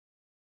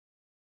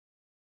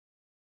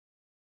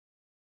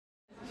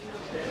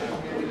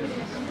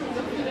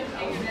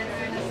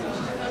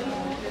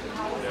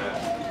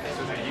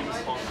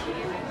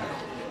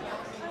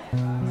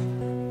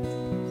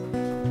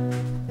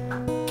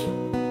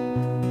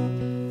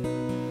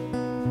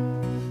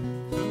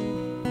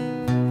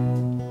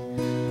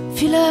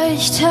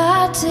Vielleicht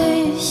hatte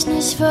ich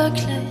nicht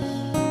wirklich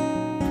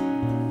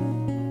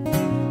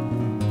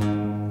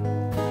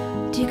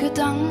die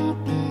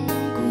Gedanken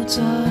gut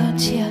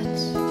sortiert.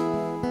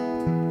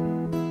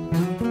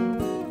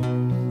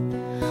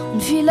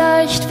 Und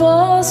vielleicht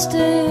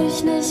wusste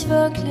ich nicht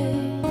wirklich,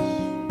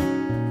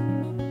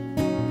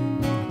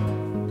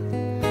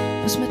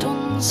 was mit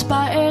uns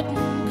beiden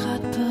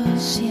grad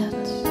passiert.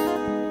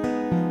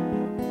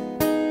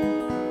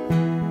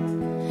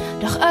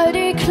 Doch all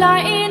die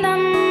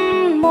kleinen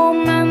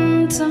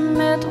Momente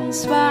mit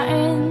uns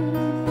beiden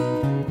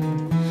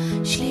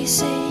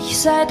schließe ich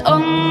seit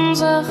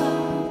unserer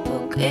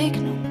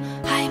Begegnung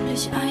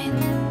heimlich ein.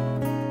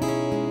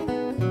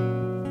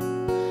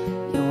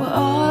 You were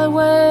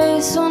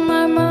always on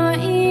my mind.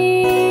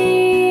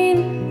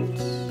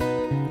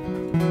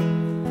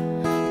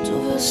 Du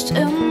wirst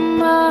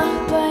immer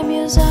bei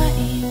mir sein.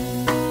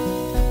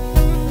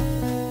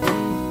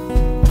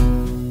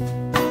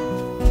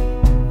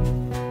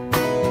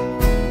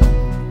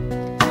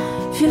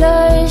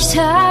 Vielleicht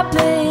hab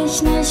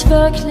ich nicht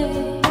wirklich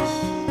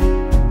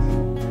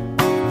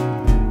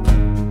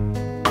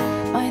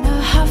meine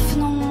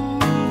Hoffnung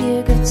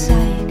dir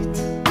gezeigt.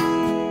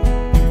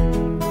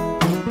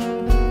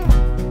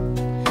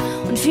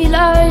 Und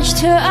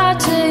vielleicht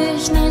hörte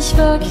ich nicht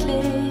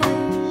wirklich,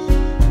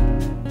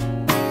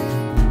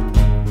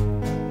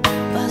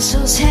 was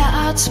das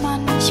Herz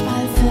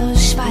manchmal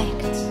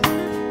verschweigt.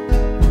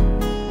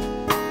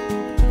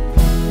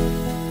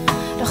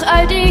 Doch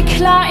all die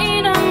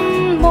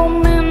kleinen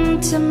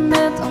Momente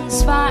mit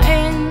uns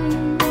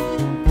beiden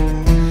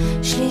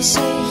schließe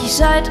ich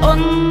seit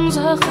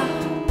unserer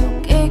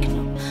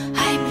Begegnung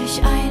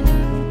heimlich ein.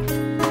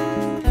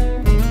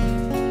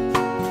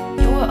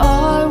 You were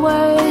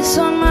always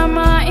on my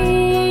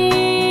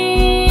mind.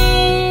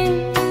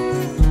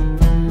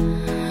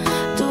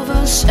 Du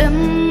wirst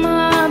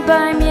immer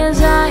bei mir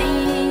sein.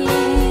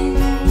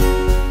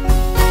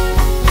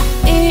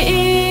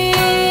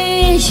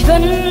 Ich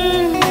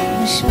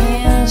wünsch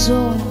mir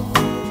so,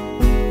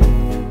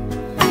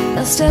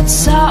 dass der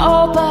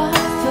Zauber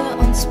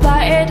für uns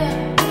beide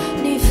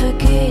nie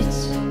vergeht.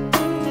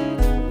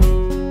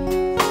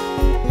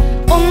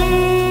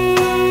 Und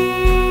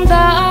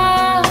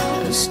da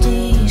ist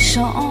die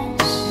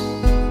Chance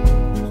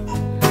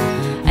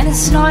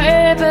eines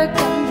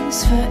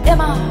Neubeginns für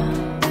immer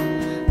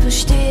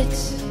besteht.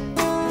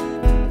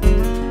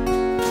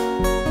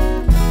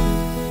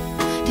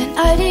 Denn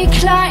all die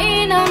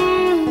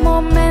kleinen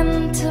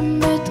Momente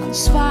mit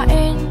uns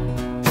beiden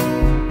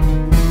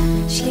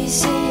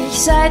schließe ich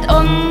seit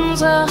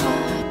unserer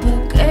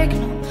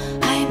Begegnung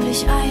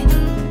heimlich ein.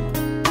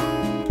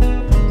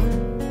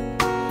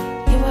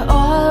 You were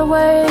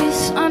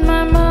always on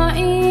my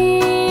mind.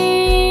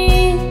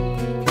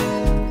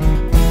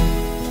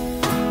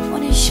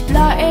 Und ich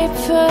bleib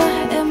für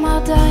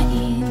immer dein.